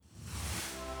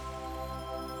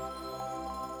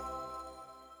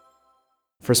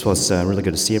First of all, it's really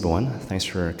good to see everyone. Thanks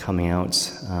for coming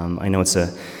out. I know it's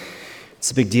a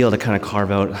big deal to kind of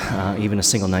carve out even a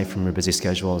single night from your busy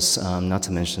schedules, not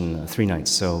to mention 3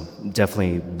 nights. So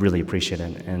definitely really appreciate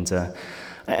it. And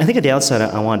I think at the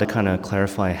outset, I wanted to kind of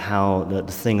clarify how the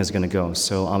thing is going to go.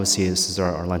 So obviously, this is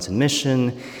our Lenten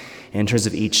mission. In terms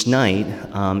of each night,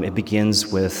 it begins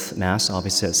with Mass,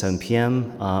 obviously at 7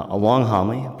 p.m., a long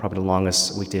homily, probably the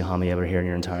longest weekday homily you ever hear in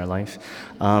your entire life.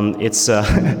 It's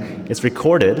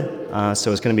recorded,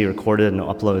 so it's going to be recorded and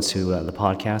uploaded to the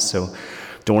podcast, so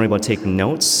don't worry about taking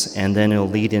notes, and then it'll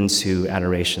lead into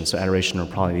adoration. So adoration will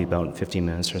probably be about 15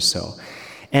 minutes or so.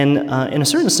 And in a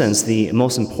certain sense, the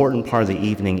most important part of the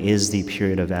evening is the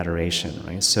period of adoration,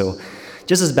 right? So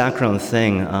just as a background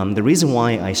thing, the reason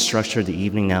why I structured the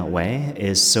evening that way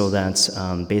is so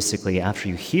that basically after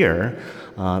you hear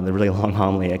the really long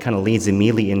homily, it kind of leads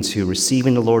immediately into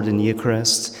receiving the Lord in the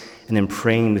Eucharist and then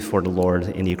praying before the Lord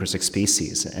in the Eucharistic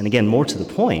species. And again, more to the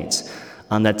point,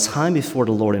 that time before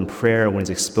the Lord in prayer when He's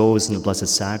exposed in the Blessed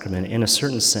Sacrament, in a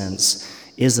certain sense,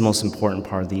 is the most important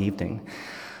part of the evening.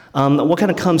 What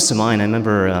kind of comes to mind, I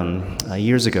remember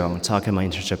years ago talking to my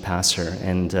internship pastor,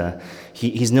 and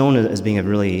he's known as being a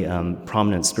really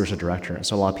prominent spiritual director,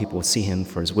 so a lot of people would see him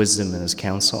for his wisdom and his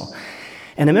counsel.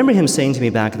 And I remember him saying to me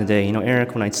back in the day,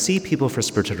 Eric, when I see people for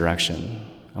spiritual direction,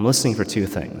 I'm listening for 2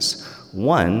 things.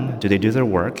 1, do they do their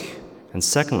work? And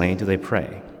secondly, do they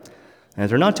pray? And if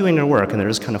they're not doing their work and they're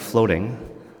just kind of floating,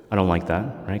 I don't like that,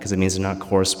 right? Because it means they're not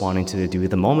corresponding to the duty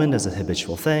of the moment as a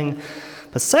habitual thing.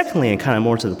 But secondly, and kind of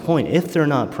more to the point, if they're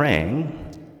not praying,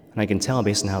 and I can tell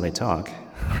based on how they talk,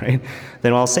 right,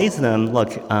 then I'll say to them,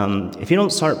 look, if you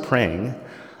don't start praying,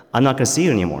 I'm not going to see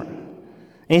you anymore. And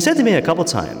he said to me a couple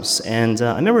times, and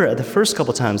I remember the first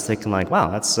couple times thinking like,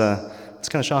 wow, that's kind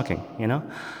of shocking,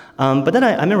 But then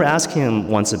I remember asking him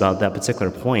once about that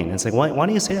particular point, and it's like, why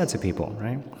do you say that to people,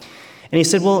 right? And he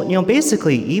said, well,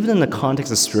 basically, even in the context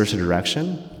of spiritual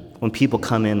direction, when people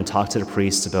come in and talk to the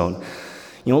priest about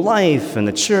life and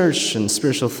the church and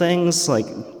spiritual things, like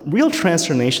real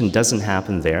transformation doesn't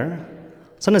happen there.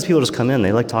 Sometimes people just come in,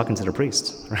 they like talking to the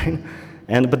priest, right?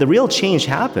 But the real change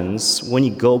happens when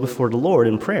you go before the Lord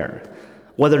in prayer.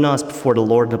 Whether or not it's before the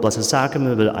Lord in the Blessed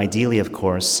Sacrament, but ideally, of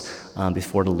course,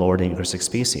 before the Lord in the Eucharistic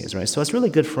species, right? So it's really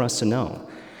good for us to know,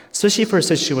 especially for a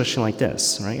situation like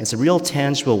this, right? It's a real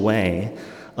tangible way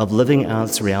of living out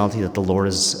this reality that the Lord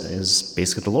is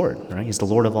basically the Lord, right? He's the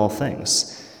Lord of all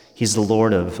things. He's the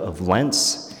Lord of Lent,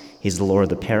 He's the Lord of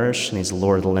the parish, and He's the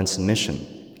Lord of the Lenten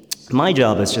mission. My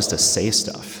job is just to say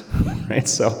stuff, right?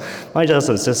 So my job is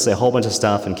just to say a whole bunch of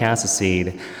stuff and cast a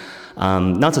seed,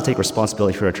 not to take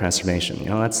responsibility for a transformation.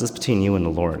 That's between you and the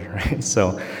Lord, right?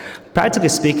 So practically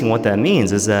speaking, what that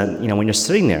means is that, when you're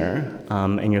sitting there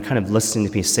and you're kind of listening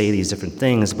to me say these different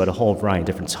things about a whole variety of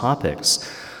different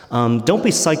topics, don't be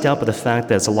psyched out by the fact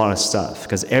that it's a lot of stuff,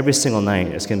 because every single night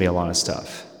it's going to be a lot of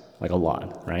stuff. Like a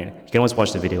lot, right? You can always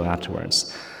watch the video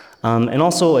afterwards. And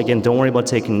also, again, don't worry about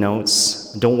taking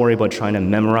notes. Don't worry about trying to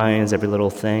memorize every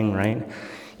little thing, right?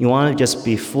 You want to just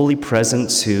be fully present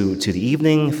to the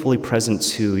evening, fully present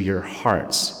to your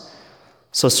hearts.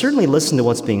 So certainly listen to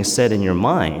what's being said in your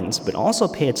mind, but also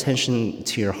pay attention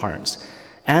to your heart.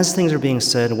 As things are being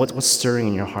said, what's stirring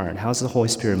in your heart? How's the Holy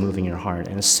Spirit moving your heart?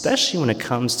 And especially when it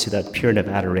comes to that period of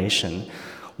adoration,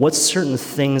 what certain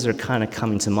things are kind of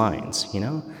coming to mind,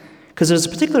 Because there's a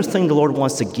particular thing the Lord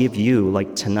wants to give you,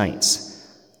 like tonight,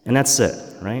 and that's it,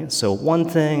 right? So 1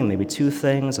 thing, maybe 2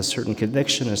 things, a certain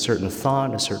conviction, a certain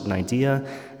thought, a certain idea,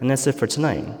 and that's it for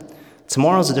tonight.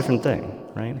 Tomorrow's a different thing,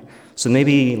 right? So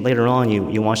maybe later on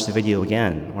you watch the video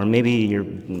again, or maybe you're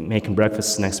making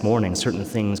breakfast the next morning, certain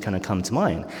things kind of come to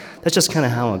mind. That's just kind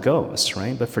of how it goes,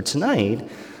 right? But for tonight,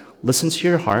 listen to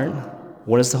your heart.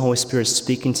 What is the Holy Spirit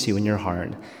speaking to you in your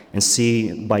heart? And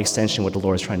see, by extension, what the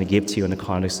Lord is trying to give to you in the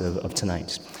context of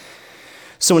tonight.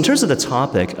 So in terms of the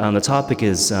topic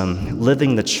is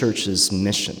living the church's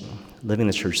mission. Living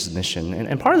the church's mission.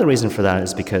 And part of the reason for that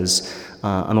is because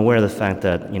I'm aware of the fact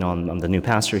that, I'm the new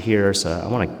pastor here, so I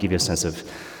want to give you a sense of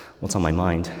what's on my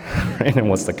mind, right, and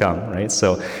what's to come, right?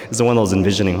 So it's one of those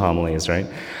envisioning homilies, right,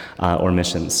 or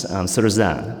missions. So there's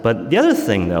that. But the other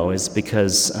thing, though, is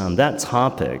because that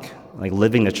topic, like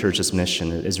living the church's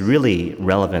mission, is really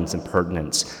relevant and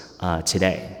pertinent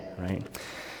today, right?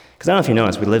 Because I don't know if you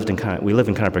noticed, we live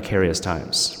in kind of precarious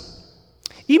times.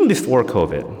 Even before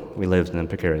COVID, we lived in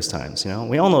precarious times.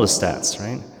 We all know the stats,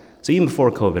 right? So even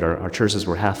before COVID, our churches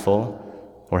were half full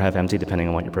or half empty, depending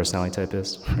on what your personality type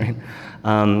is, right?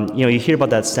 You hear about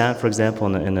that stat, for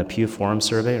example, in the Pew Forum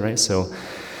survey, right? So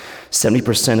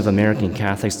 70% of American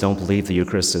Catholics don't believe the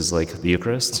Eucharist is like the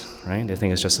Eucharist, right? They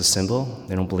think it's just a symbol.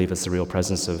 They don't believe it's the real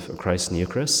presence of Christ in the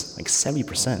Eucharist. Like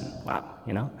 70%, wow,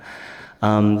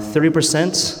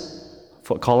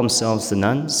 30% call themselves the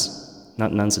nuns,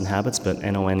 not nuns and habits, but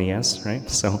N-O-N-E-S, right?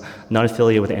 So not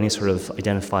affiliated with any sort of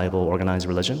identifiable organized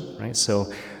religion, right?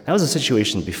 So that was the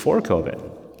situation before COVID.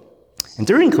 And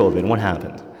during COVID, what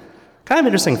happened? Kind of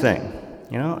interesting thing.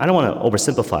 I don't want to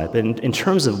oversimplify it, but in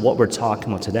terms of what we're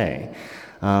talking about today,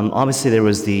 obviously there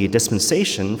was the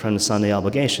dispensation from the Sunday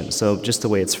obligation. So just the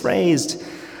way it's phrased,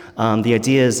 the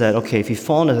idea is that, okay, if you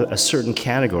fall into a certain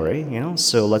category,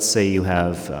 so let's say you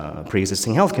have a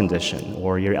pre-existing health condition,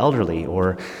 or you're elderly,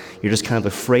 or you're just kind of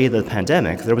afraid of the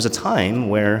pandemic, there was a time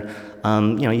where,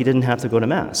 you didn't have to go to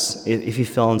Mass. If you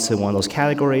fell into one of those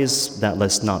categories, that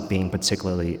list not being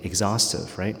particularly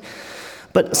exhaustive, right?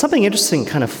 But something interesting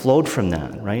kind of flowed from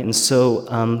that, right? And so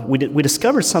we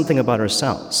discovered something about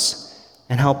ourselves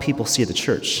and how people see the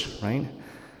church, right?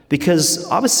 Because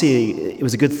obviously it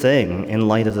was a good thing in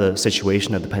light of the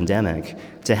situation of the pandemic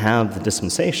to have the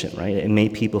dispensation, right? It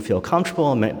made people feel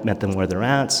comfortable, met them where they're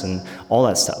at, and all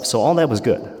that stuff. So all that was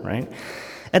good, right?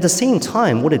 At the same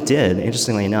time, what it did,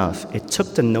 interestingly enough, it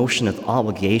took the notion of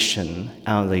obligation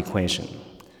out of the equation.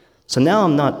 So now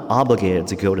I'm not obligated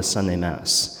to go to Sunday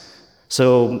Mass.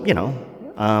 So,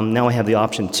 now I have the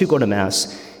option to go to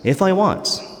Mass if I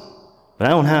want, but I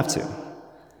don't have to.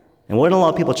 And what do a lot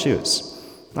of people choose?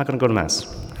 I'm not going to go to Mass,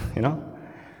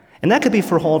 And that could be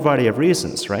for a whole variety of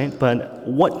reasons, right? But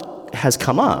what has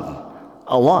come up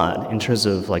a lot in terms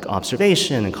of like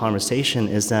observation and conversation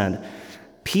is that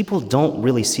people don't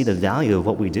really see the value of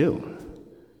what we do.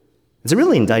 It's a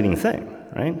really indicting thing,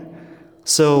 right?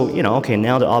 So, okay,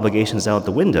 now the obligation is out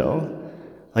the window.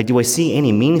 Like, do I see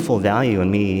any meaningful value in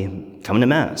me coming to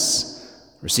Mass,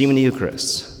 receiving the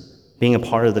Eucharist, being a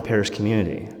part of the parish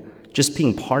community, just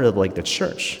being part of, like, the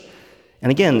church? And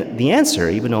again, the answer,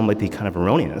 even though it might be kind of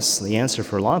erroneous, the answer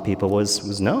for a lot of people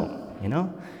was no,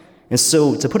 And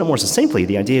so, to put it more succinctly,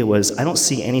 the idea was, I don't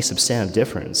see any substantive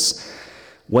difference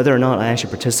whether or not I actually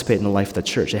participate in the life of the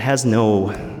church. It has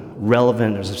no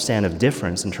relevant or substantive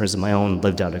difference in terms of my own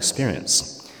lived-out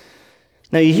experience.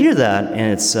 Now, you hear that,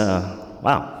 and it's,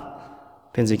 wow,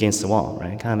 pins you against the wall,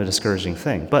 right? Kind of a discouraging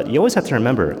thing. But you always have to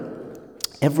remember,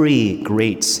 every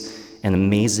great and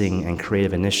amazing and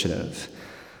creative initiative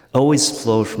always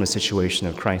flowed from a situation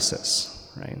of crisis,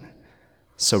 right?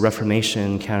 So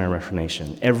Reformation,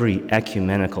 Counter-Reformation, every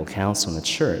ecumenical council in the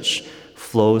church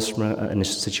flows from a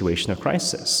situation of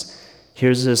crisis.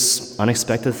 Here's this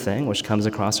unexpected thing which comes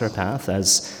across our path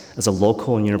as a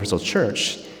local and universal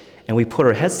church, and we put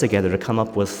our heads together to come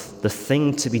up with the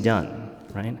thing to be done,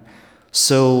 right?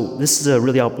 So this is a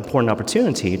really important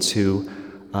opportunity to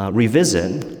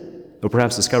revisit, or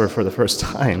perhaps discover for the first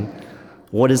time,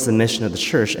 what is the mission of the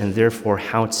church, and therefore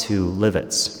how to live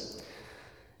it.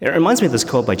 It reminds me of this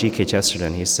quote by G.K.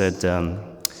 Chesterton. He said,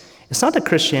 it's not that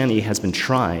Christianity has been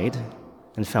tried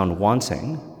and found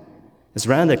wanting, it's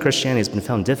rather that Christianity has been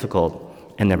found difficult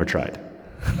and never tried.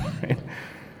 Right?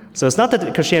 So it's not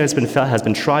that Christianity has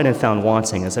been tried and found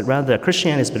wanting, it's that rather that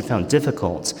Christianity has been found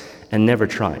difficult and never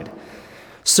tried.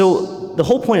 So the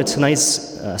whole point of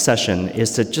tonight's session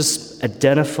is to just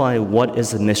identify what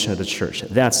is the mission of the church.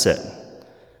 That's it.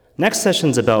 Next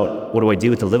session's about what do I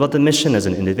do to live out the mission as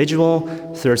an individual.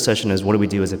 Third session is what do we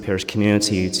do as a parish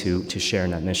community to share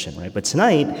in that mission, right? But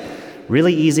tonight,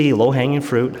 really easy, low-hanging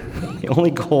fruit. The only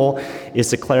goal is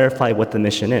to clarify what the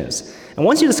mission is. And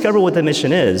once you discover what the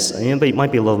mission is, you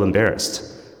might be a little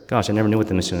embarrassed. Gosh, I never knew what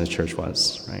the mission of the church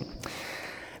was, right?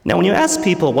 Now, when you ask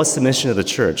people what's the mission of the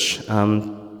church,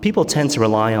 people tend to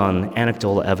rely on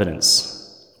anecdotal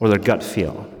evidence or their gut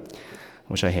feel,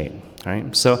 which I hate.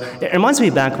 Right? So it reminds me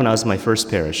back when I was in my first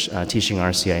parish teaching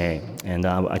RCIA, and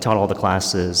I taught all the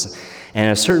classes. And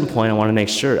at a certain point, I wanted to make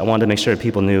sure that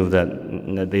people knew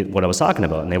what I was talking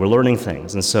about, and they were learning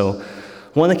things. And so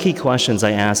one of the key questions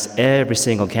I asked every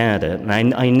single candidate,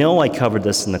 and I know I covered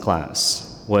this in the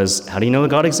class, was, how do you know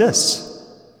that God exists?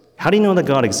 How do you know that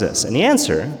God exists? And the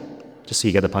answer, just so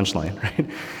you get the punchline, right?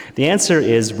 The answer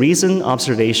is reason,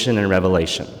 observation, and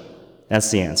revelation. That's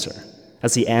the answer.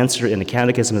 That's the answer in the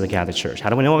Catechism of the Catholic Church. How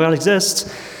do I know God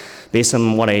exists? Based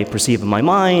on what I perceive in my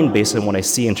mind, based on what I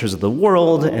see in terms of the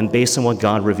world, and based on what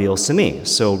God reveals to me.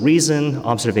 So reason,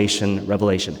 observation,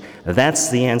 revelation. That's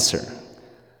the answer.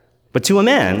 But to a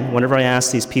man, whenever I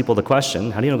ask these people the question,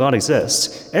 how do you know God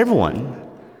exists? Everyone,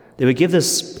 they would give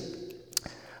this, I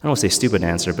don't want to say stupid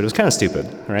answer, but it was kind of stupid,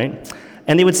 right?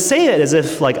 And they would say it as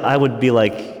if I would be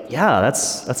like, yeah,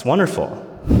 that's wonderful.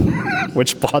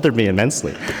 which bothered me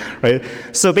immensely, right?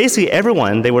 So basically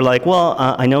everyone, they were like, well,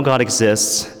 I know God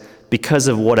exists because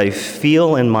of what I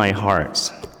feel in my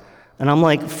heart. And I'm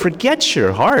like, forget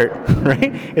your heart,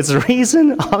 right? It's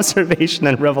reason, observation,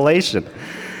 and revelation.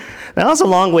 Now, that's a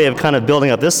long way of kind of building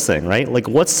up this thing, right? Like,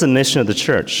 what's the mission of the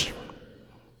church?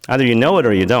 Either you know it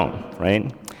or you don't,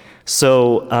 right?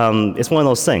 So it's one of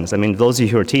those things. I mean, those of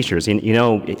you who are teachers, you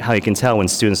know how you can tell when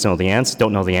students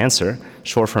don't know the answer,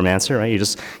 short form answer, right? You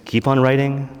just keep on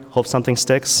writing, hope something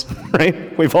sticks,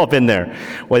 right? We've all been there,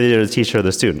 whether you're the teacher or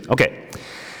the student. Okay.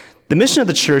 The mission of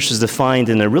the church is defined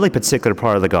in a really particular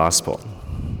part of the gospel.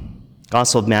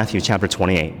 Gospel of Matthew, chapter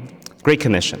 28. Great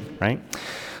Commission, right?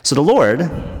 So the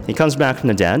Lord, he comes back from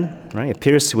the dead, right?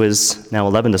 Appears to his now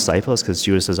 11 disciples because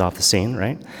Judas is off the scene,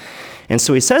 right? And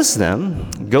so he says to them,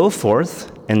 go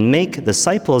forth and make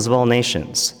disciples of all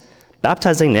nations,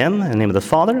 baptizing them in the name of the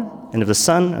Father, and of the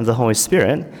Son, and of the Holy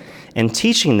Spirit, and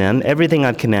teaching them everything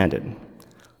I've commanded.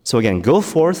 So again, go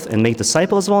forth and make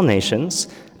disciples of all nations,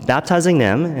 baptizing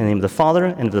them in the name of the Father,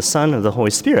 and of the Son, and of the Holy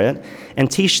Spirit, and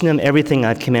teaching them everything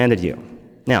I've commanded you.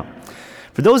 Now,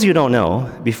 for those of you who don't know,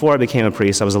 before I became a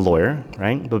priest, I was a lawyer,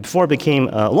 right? But before I became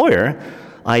a lawyer,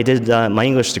 I did my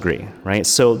English degree, right?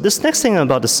 So this next thing I'm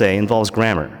about to say involves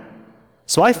grammar.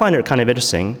 So I find it kind of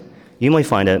interesting. You might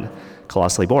find it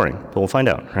colossally boring, but we'll find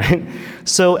out, right?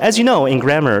 So as you know, in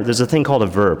grammar, there's a thing called a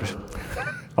verb.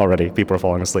 Already, people are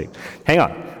falling asleep. Hang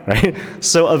on, right?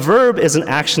 So a verb is an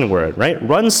action word, right?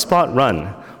 Run, spot,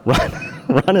 run.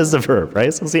 Run is the verb,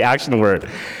 right? So it's the action word.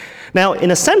 Now,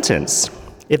 in a sentence,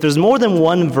 if there's more than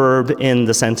one verb in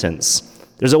the sentence,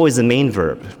 there's always the main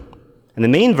verb. And the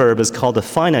main verb is called the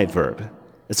finite verb.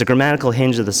 It's the grammatical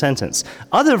hinge of the sentence.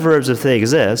 Other verbs, if they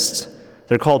exist,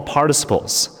 they're called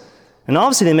participles. And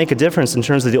obviously they make a difference in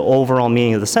terms of the overall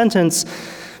meaning of the sentence,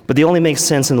 but they only make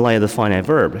sense in light of the finite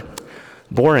verb.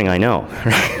 Boring, I know,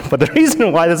 right? But the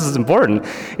reason why this is important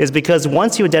is because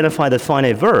once you identify the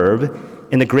finite verb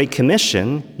in the Great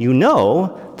Commission, you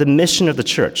know the mission of the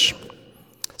church.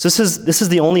 So this is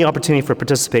the only opportunity for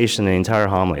participation in the entire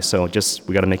homily. So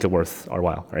we got to make it worth our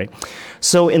while, right?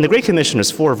 So in the Great Commission,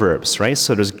 there's 4 verbs, right?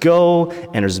 So there's go,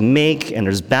 and there's make, and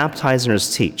there's baptize, and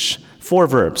there's teach. 4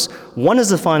 verbs. One is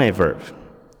the finite verb.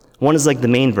 One is like the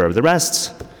main verb. The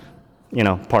rest,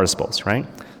 participles, right?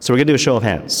 So we're going to do a show of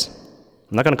hands.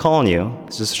 I'm not going to call on you.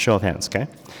 It's just a show of hands, okay?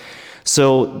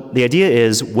 So the idea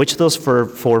is, which of those 4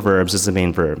 verbs is the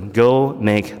main verb? Go,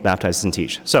 make, baptize, and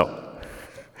teach. So,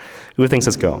 who thinks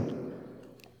it's go?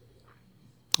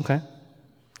 Okay.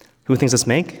 Who thinks it's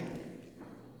make?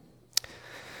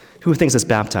 Who thinks it's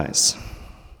baptize?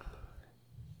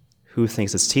 Who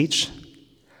thinks it's teach?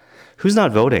 Who's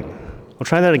not voting? We'll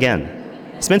try that again.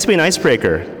 It's meant to be an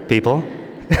icebreaker, people.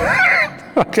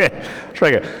 Okay, try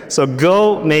again. So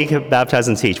go, make, baptize,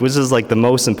 and teach, which is like the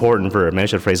most important verb. Maybe I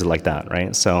should phrase it like that,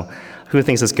 right? So who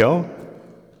thinks it's go?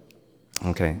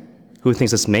 Okay. Who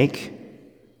thinks it's make?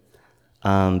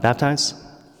 Baptize?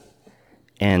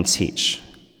 And teach.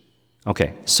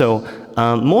 Okay, so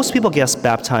most people guess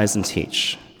baptize and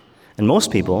teach. And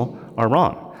most people are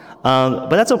wrong. But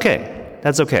that's okay.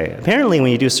 That's okay. Apparently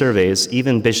when you do surveys,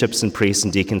 even bishops and priests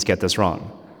and deacons get this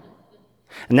wrong.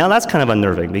 And now that's kind of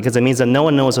unnerving because it means that no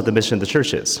one knows what the mission of the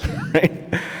church is,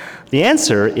 right? The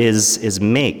answer is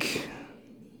make.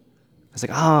 It's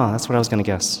like, that's what I was going to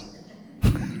guess.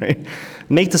 Right?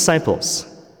 Make disciples.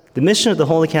 The mission of the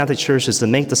Holy Catholic Church is to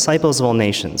make disciples of all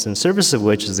nations, in service of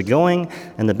which is the going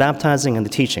and the baptizing and the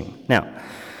teaching. Now,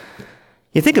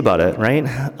 you think about it, right?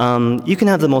 You can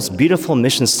have the most beautiful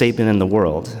mission statement in the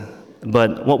world,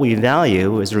 but what we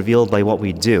value is revealed by what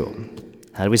we do.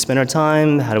 How do we spend our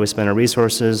time? How do we spend our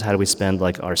resources? How do we spend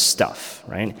our stuff,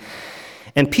 right?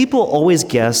 And people always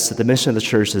guess that the mission of the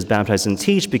church is baptize and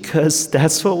teach because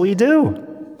that's what we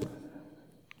do.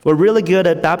 We're really good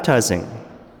at baptizing.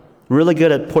 We're really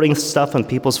good at putting stuff on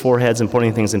people's foreheads and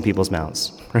putting things in people's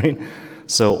mouths, right?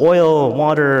 So oil,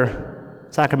 water,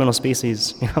 sacramental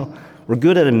species, we're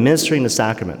good at administering the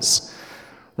sacraments.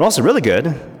 We're also really good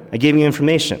at giving you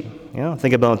information.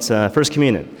 Think about First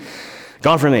Communion.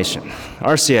 Confirmation,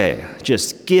 RCA,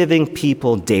 just giving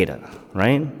people data,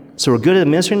 right? So we're good at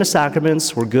administering the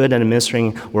sacraments, we're good at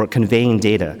administering or conveying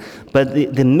data. But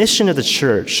the mission of the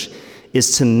church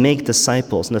is to make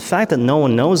disciples. And the fact that no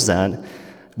one knows that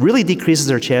really decreases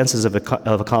their chances of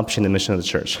accomplishing the mission of the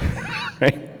church,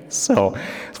 right? So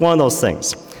it's one of those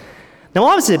things. Now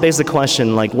obviously it begs the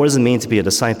question, what does it mean to be a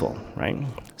disciple, right?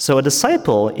 So a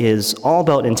disciple is all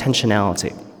about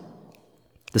intentionality.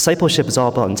 Discipleship is all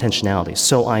about intentionality.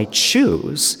 So I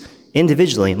choose,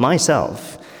 individually,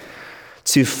 myself,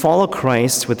 to follow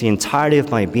Christ with the entirety of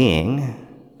my being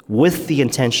with the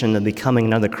intention of becoming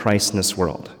another Christ in this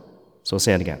world. So I'll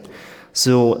say it again.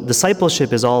 So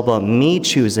discipleship is all about me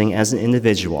choosing as an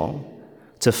individual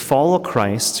to follow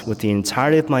Christ with the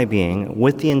entirety of my being,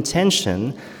 with the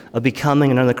intention of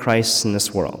becoming another Christ in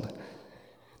this world.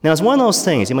 Now, it's one of those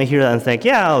things, you might hear that and think,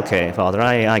 yeah, okay, Father,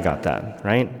 I got that,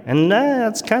 right? And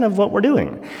that's kind of what we're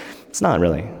doing. It's not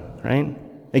really, right?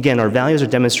 Again, our values are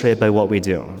demonstrated by what we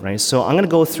do, right? So I'm going to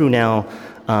go through now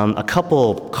a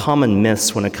couple common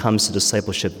myths when it comes to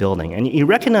discipleship building. And you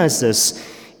recognize this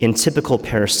in typical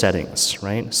parish settings,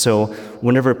 right? So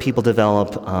whenever people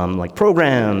develop like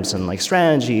programs and like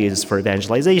strategies for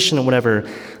evangelization or whatever,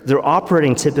 they're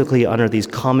operating typically under these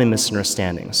common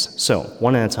misunderstandings. So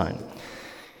one at a time.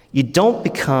 You don't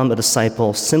become a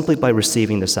disciple simply by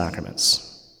receiving the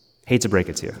sacraments. Hate to break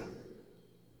it to you.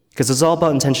 Because it's all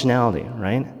about intentionality,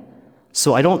 right?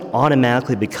 So I don't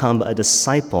automatically become a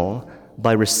disciple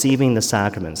by receiving the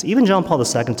sacraments. Even John Paul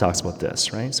II talks about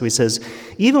this, right? So he says,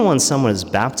 even when someone is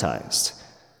baptized,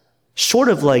 short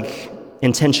of like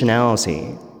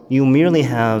intentionality, you merely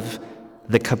have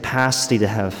the capacity to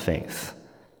have faith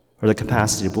or the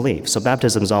capacity to believe. So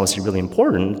baptism is obviously really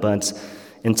important, but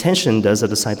intention does a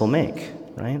disciple make,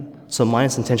 right? So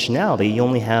minus intentionality, you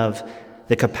only have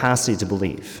the capacity to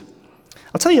believe.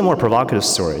 I'll tell you a more provocative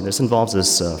story. This involves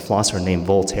this philosopher named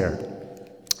Voltaire,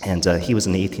 and he was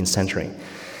in the 18th century.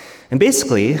 And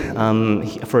basically,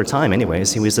 for a time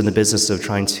anyways, he was in the business of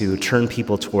trying to turn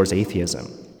people towards atheism.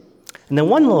 And then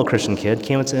one little Christian kid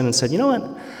came up to him and said, you know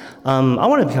what, I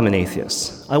want to become an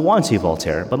atheist. I want to,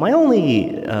 Voltaire, but my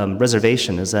only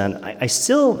reservation is that I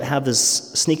still have this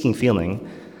sneaking feeling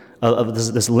of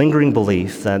this lingering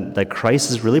belief that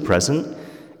Christ is really present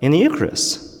in the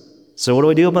Eucharist. So what do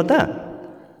I do about that?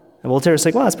 And Voltaire's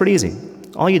like, well, that's pretty easy.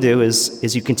 All you do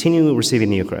is you continue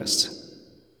receiving the Eucharist.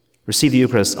 Receive the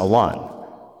Eucharist a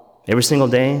lot. Every single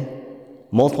day,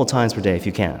 multiple times per day if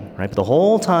you can, right? But the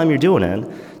whole time you're doing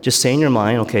it, just say in your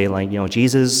mind, okay, like,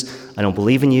 Jesus, I don't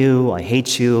believe in you, I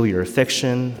hate you, you're a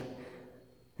fiction.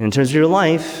 And in terms of your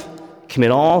life,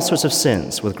 commit all sorts of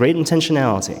sins with great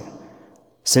intentionality.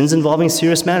 Sins involving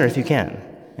serious matter if you can.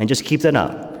 And just keep that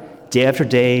up, day after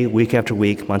day, week after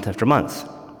week, month after month.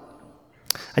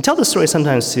 I tell this story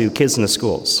sometimes to kids in the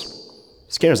schools.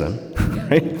 It scares them,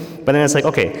 right? But then it's like,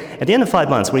 okay, at the end of 5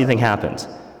 months, what do you think happened?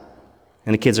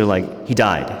 And the kids are like, he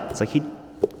died. It's like,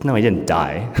 no, he didn't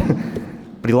die.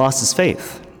 But he lost his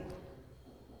faith.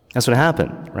 That's what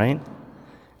happened, right?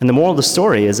 And the moral of the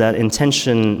story is that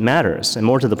intention matters. And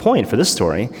more to the point for this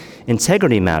story,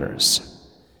 integrity matters.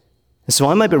 And so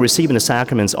I might be receiving the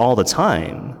sacraments all the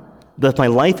time, but if my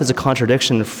life is a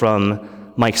contradiction from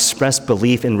my expressed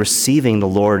belief in receiving the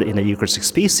Lord in the Eucharistic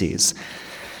species,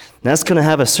 that's going to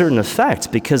have a certain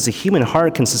effect because the human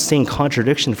heart can sustain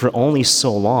contradiction for only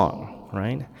so long,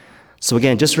 right? So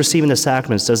again, just receiving the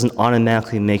sacraments doesn't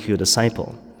automatically make you a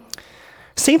disciple.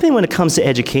 Same thing when it comes to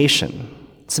education.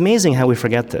 It's amazing how we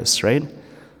forget this, right?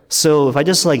 So if I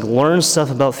just learn stuff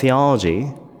about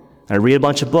theology, I read a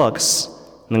bunch of books,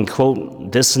 and then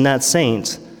quote this and that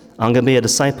saint, I'm going to be a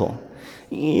disciple.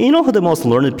 You know who the most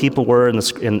learned people were in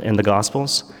the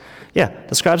Gospels? Yeah,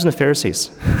 the scribes and the Pharisees,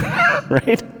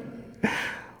 right?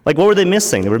 What were they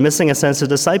missing? They were missing a sense of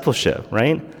discipleship,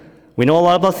 right? We know a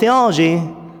lot about theology.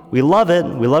 We love it.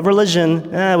 We love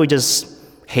religion. We just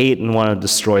hate and want to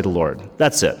destroy the Lord.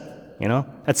 That's it.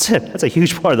 That's it. That's a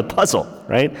huge part of the puzzle,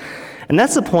 right? And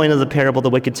that's the point of the parable of the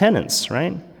wicked tenants,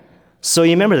 right? So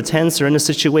you remember the tenants are in a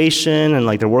situation and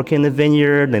they're working in the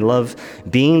vineyard and they love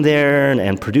being there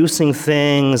and producing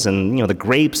things and the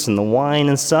grapes and the wine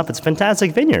and stuff. It's a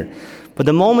fantastic vineyard. But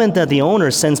the moment that the owner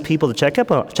sends people to check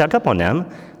up on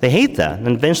them, they hate that. And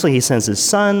eventually he sends his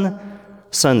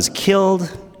son's killed,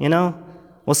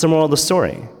 What's the moral of the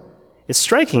story? It's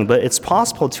striking, but it's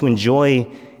possible to enjoy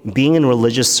being in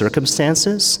religious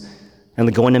circumstances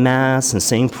and going to Mass and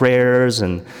saying prayers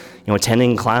and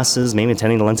attending classes, maybe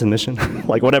attending the Lenten mission,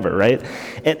 whatever, right?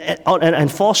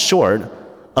 And fall short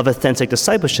of authentic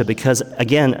discipleship because,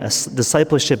 again,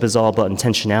 discipleship is all about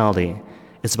intentionality.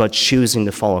 It's about choosing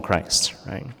to follow Christ,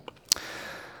 right?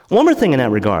 One more thing in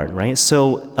that regard, right?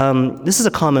 So this is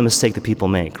a common mistake that people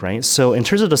make, right? So in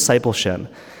terms of discipleship,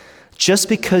 just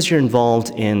because you're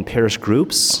involved in parish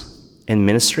groups and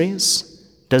ministries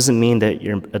doesn't mean that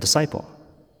you're a disciple.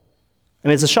 I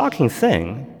mean, it's a shocking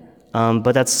thing,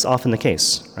 but that's often the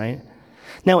case, right?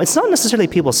 Now, it's not necessarily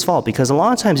people's fault because a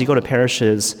lot of times you go to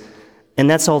parishes and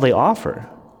that's all they offer,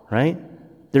 right?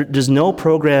 There's no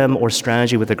program or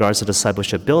strategy with regards to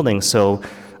discipleship building, so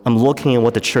I'm looking at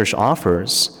what the church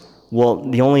offers. Well,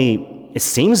 it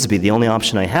seems to be the only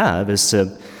option I have is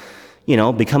to,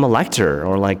 become a lector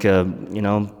or like a,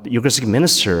 Eucharistic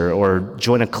minister or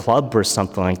join a club or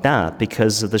something like that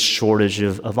because of the shortage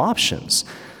of options.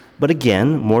 But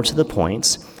again, more to the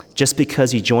point, just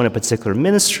because you join a particular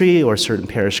ministry or a certain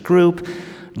parish group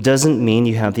doesn't mean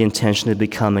you have the intention of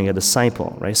becoming a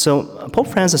disciple, right? So Pope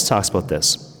Francis talks about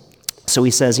this. So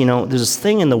he says, there's this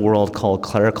thing in the world called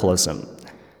clericalism.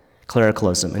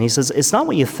 And he says, it's not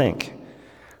what you think.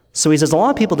 So he says, a lot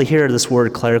of people, to hear this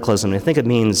word clericalism, they think it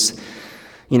means,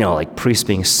 like priests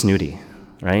being snooty,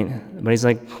 right? But he's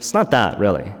like, it's not that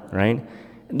really, right?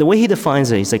 The way he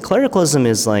defines it, he's like, clericalism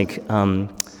is like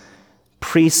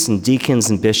priests and deacons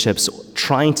and bishops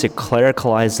trying to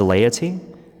clericalize the laity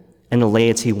and the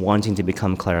laity wanting to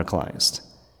become clericalized.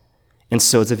 And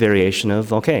so it's a variation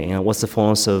of, okay, what's the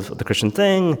fullness of the Christian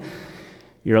thing?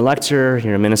 You're a lector,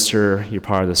 you're a minister, you're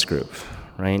part of this group,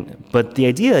 right? But the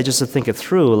idea, just to think it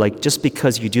through, like just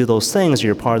because you do those things, or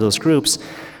you're part of those groups,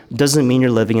 doesn't mean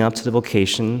you're living up to the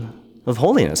vocation of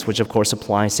holiness, which of course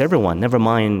applies to everyone, never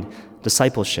mind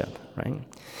discipleship, right? And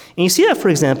you see that, for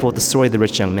example, with the story of the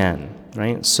rich young man,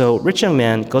 right? So rich young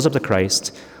man goes up to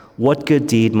Christ, what good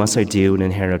deed must I do to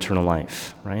inherit eternal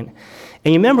life, right?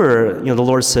 And you remember, the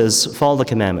Lord says, follow the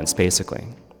commandments, basically.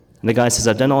 And the guy says,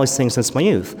 I've done all these things since my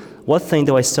youth. What thing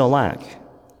do I still lack?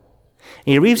 And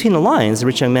you read between the lines, the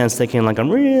rich young man's thinking, like, I'm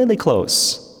really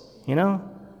close,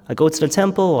 I go to the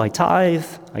temple, I tithe,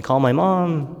 I call my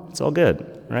mom, it's all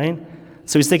good, right?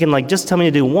 So he's thinking, like, just tell me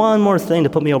to do one more thing to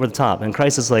put me over the top. And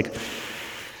Christ is like, the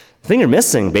thing you're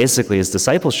missing, basically, is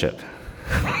discipleship.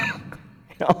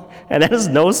 And that is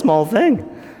no small thing.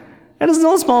 That is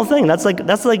no small thing. That's like,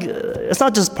 it's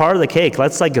not just part of the cake.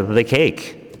 That's like the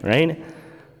cake, right?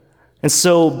 And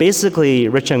so basically,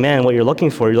 rich young man, what you're looking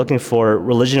for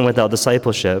religion without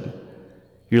discipleship.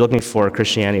 You're looking for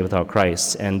Christianity without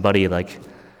Christ. And buddy, like,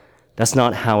 that's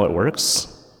not how it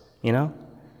works, And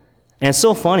it's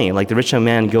so funny, like the rich young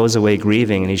man goes away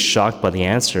grieving and he's shocked by the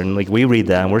answer. And like we read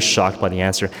that and we're shocked by the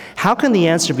answer. How can the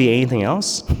answer be anything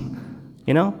else?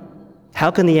 How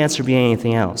can the answer be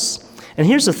anything else? And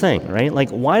here's the thing, right? Like,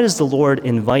 why does the Lord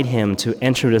invite him to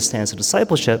enter this stance of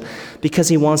discipleship? Because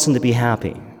he wants him to be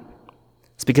happy.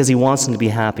 It's because he wants him to be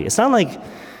happy. It's not like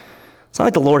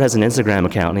the Lord has an Instagram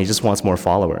account and he just wants more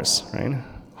followers, right?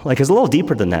 Like, it's a little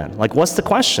deeper than that. Like, what's the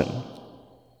question?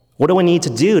 What do I need to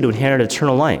do to inherit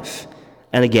eternal life?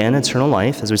 And again, eternal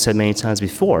life, as we said many times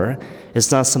before, is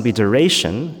not simply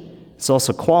duration, it's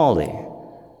also quality.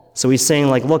 So he's saying,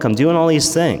 like, look, I'm doing all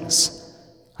these things.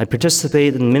 I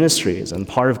participate in ministries. I'm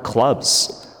part of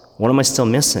clubs. What am I still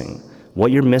missing?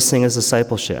 What you're missing is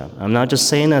discipleship. I'm not just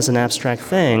saying that as an abstract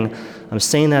thing. I'm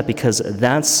saying that because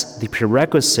that's the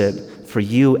prerequisite for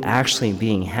you actually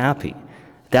being happy.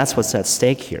 That's what's at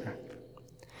stake here.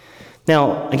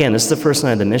 Now, again, this is the first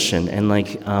night of the mission, and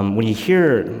when you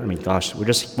hear, we're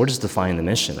just defining the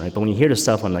mission, right? But when you hear the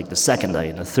stuff on like the second night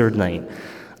and the third night,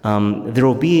 there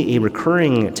will be a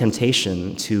recurring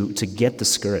temptation to get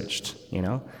discouraged,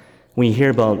 When you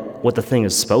hear about what the thing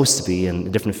is supposed to be and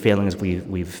the different failings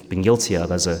we've been guilty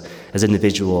of as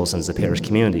individuals and as a parish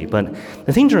community. But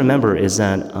the thing to remember is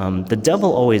that the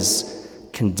devil always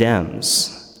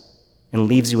condemns and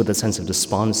leaves you with a sense of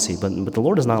despondency, but the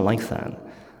Lord is not like that.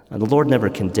 The Lord never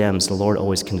condemns, the Lord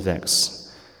always convicts.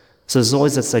 So there's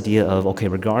always this idea of, okay,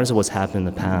 regardless of what's happened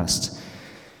in the past,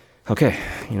 okay,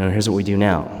 here's what we do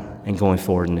now and going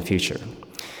forward in the future.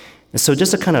 And so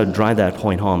just to kind of drive that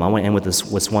point home, I want to end with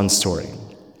this one story.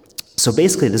 So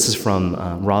basically, this is from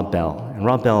Rob Bell. And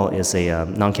Rob Bell is a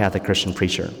non-Catholic Christian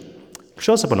preacher.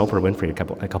 Shows up on Oprah Winfrey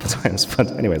a couple times, but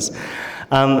anyways.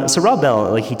 So Rob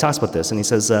Bell, he talks about this, and he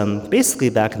says, basically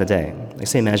back in the day,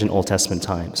 say imagine Old Testament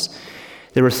times,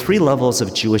 there were 3 levels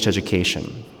of Jewish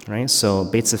education, right? So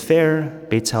Beit Sefer,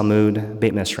 Beit Talmud,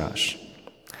 Beit Midrash.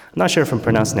 I'm not sure if I'm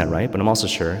pronouncing that right, but I'm also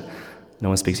sure no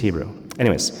one speaks Hebrew.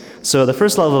 Anyways, so the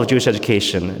first level of Jewish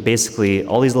education, basically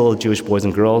all these little Jewish boys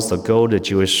and girls, they'll go to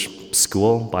Jewish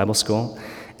school, Bible school,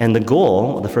 and the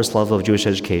goal of the first level of Jewish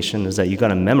education is that you got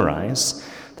to memorize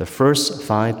the first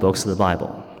 5 books of the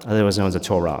Bible, otherwise known as the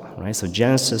Torah, right? So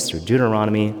Genesis through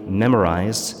Deuteronomy,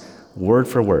 memorized word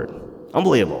for word.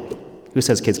 Unbelievable. Who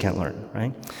says kids can't learn,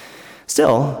 right?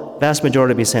 Still, vast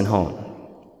majority be sent home.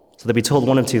 So they'll be told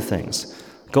one of 2 things.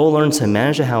 Go learn to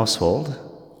manage a household,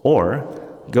 or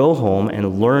go home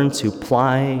and learn to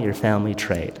ply your family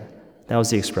trade. That was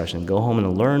the expression, go home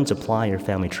and learn to ply your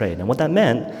family trade. And what that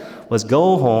meant was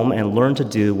go home and learn to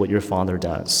do what your father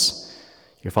does.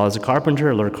 Your father's a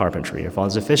carpenter, learn carpentry. Your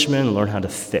father's a fisherman, learn how to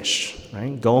fish,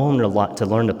 right? Go home to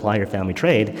learn to ply your family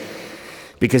trade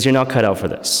because you're not cut out for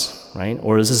this, right?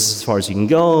 Or is this as far as you can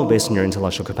go based on your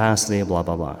intellectual capacity, blah,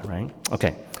 blah, blah, right?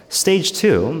 Okay, Stage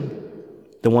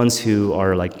 2, the ones who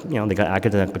are they got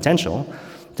academic potential,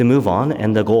 to move on,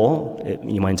 and the goal,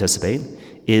 you might anticipate,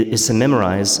 is to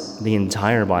memorize the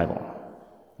entire Bible,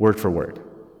 word for word.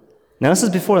 Now, this is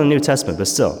before the New Testament, but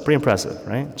still, pretty impressive,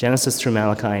 right? Genesis through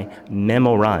Malachi,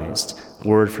 memorized,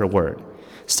 word for word.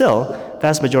 Still,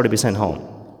 vast majority be sent home.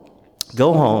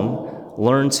 Go home,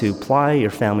 learn to ply your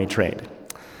family trade.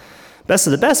 Best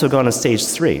of the best would go on to stage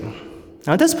 3.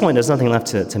 Now, at this point, there's nothing left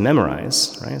to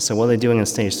memorize, right? So what are they doing in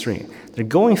stage 3? They're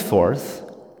going forth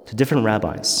to different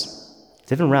rabbis,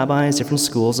 different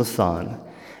schools of thought,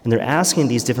 and they're asking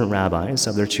these different rabbis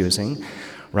of their choosing,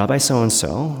 Rabbi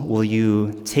so-and-so, will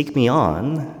you take me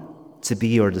on to be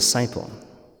your disciple?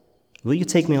 Will you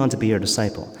take me on to be your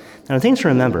disciple? Now, the thing to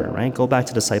remember, right? Go back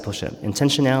to discipleship.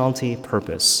 Intentionality,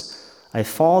 purpose. I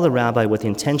follow the rabbi with the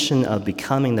intention of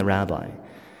becoming the rabbi.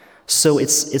 So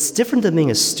it's different than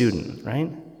being a student, right?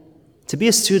 To be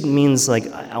a student means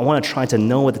I want to try to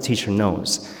know what the teacher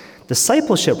knows.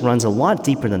 Discipleship runs a lot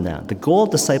deeper than that. The goal of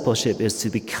discipleship is to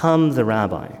become the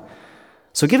rabbi.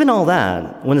 So given all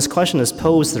that, when this question is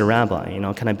posed to the rabbi,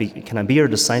 can I be your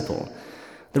disciple?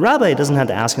 The rabbi doesn't have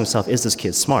to ask himself, is this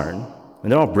kid smart?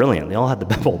 They're all brilliant. They all have the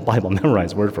Bible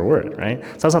memorized word for word, right?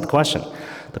 So that's not the question.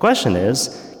 The question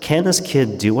is, can this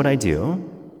kid do what I do?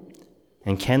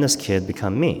 And can this kid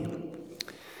become me?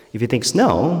 If he thinks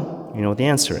no, you know what the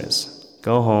answer is.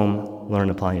 Go home, learn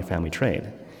to apply your family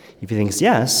trade. If he thinks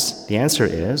yes, the answer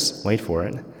is, wait for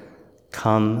it,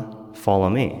 come follow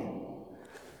me.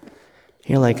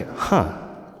 You're like, where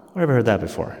have I heard that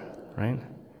before, right?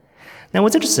 Now,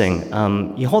 what's interesting,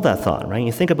 you hold that thought, right?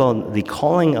 You think about the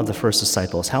calling of the first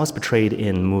disciples, how it's portrayed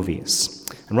in movies.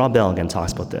 And Rob Bell, again,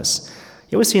 talks about this.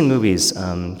 You always see in movies,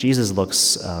 Jesus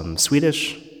looks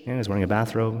Swedish. He's wearing a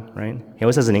bathrobe, right? He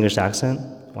always has an English accent.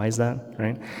 Why is that,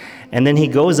 right? And then he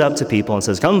goes up to people and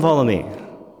says, come follow me.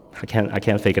 I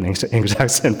can't fake an English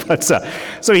accent, but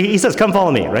so he says, come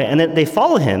follow me, right? And then they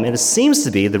follow him, and it seems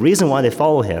to be the reason why they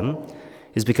follow him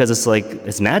is because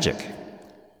it's magic.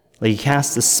 He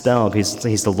casts this spell because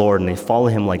he's the Lord, and they follow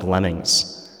him like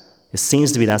lemmings. It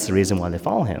seems to be that's the reason why they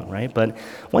follow him, right? But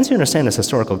once you understand this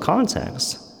historical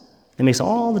context, it makes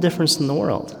all the difference in the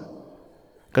world.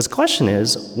 Because the question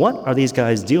is, what are these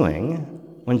guys doing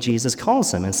when Jesus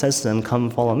calls them and says to them, come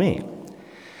follow me?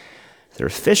 They're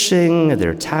fishing,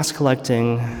 they're tax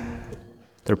collecting,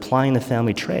 they're plying the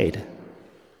family trade,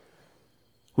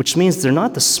 which means they're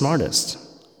not the smartest.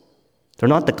 They're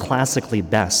not the classically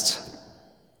best.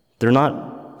 They're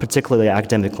not particularly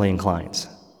academically inclined.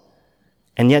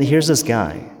 And yet here's this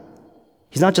guy.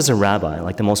 He's not just a rabbi,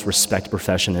 like the most respected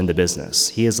profession in the business.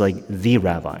 He is like the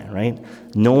rabbi, right?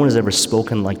 No one has ever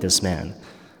spoken like this man.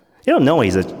 You don't know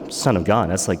he's a son of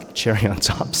God. That's like cherry on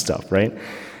top stuff, right?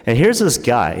 And here's this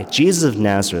guy, Jesus of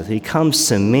Nazareth. He comes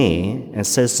to me and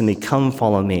says to me, come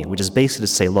follow me, which is basically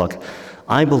to say, look,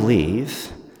 I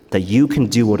believe that you can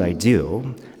do what I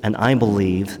do, and I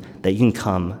believe that you can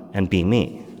come and be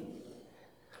me.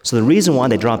 So the reason why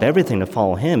they drop everything to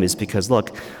follow him is because,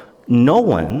 look, no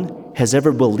one has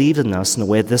ever believed in us in the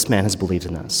way this man has believed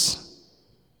in us.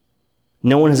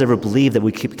 No one has ever believed that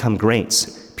we could become great.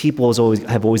 People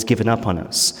have always given up on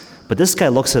us. But this guy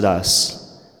looks at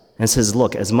us and says,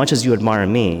 look, as much as you admire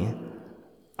me,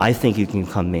 I think you can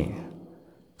become me.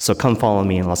 So come follow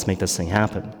me and let's make this thing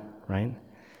happen, right?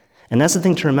 And that's the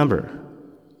thing to remember.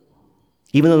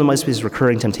 Even though there might be this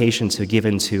recurring temptation to give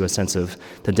into a sense of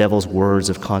the devil's words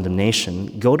of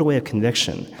condemnation, go to a way of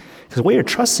conviction. Because what you're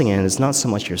trusting in is not so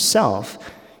much yourself,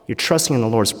 you're trusting in the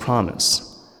Lord's promise.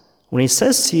 When he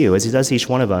says to you, as he does to each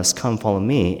one of us, come follow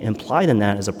me, implied in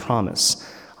that is a promise.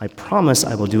 I promise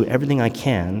I will do everything I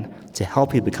can to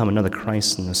help you become another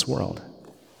Christ in this world.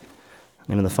 In the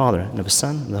name of the Father, and of the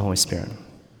Son, and of the Holy Spirit.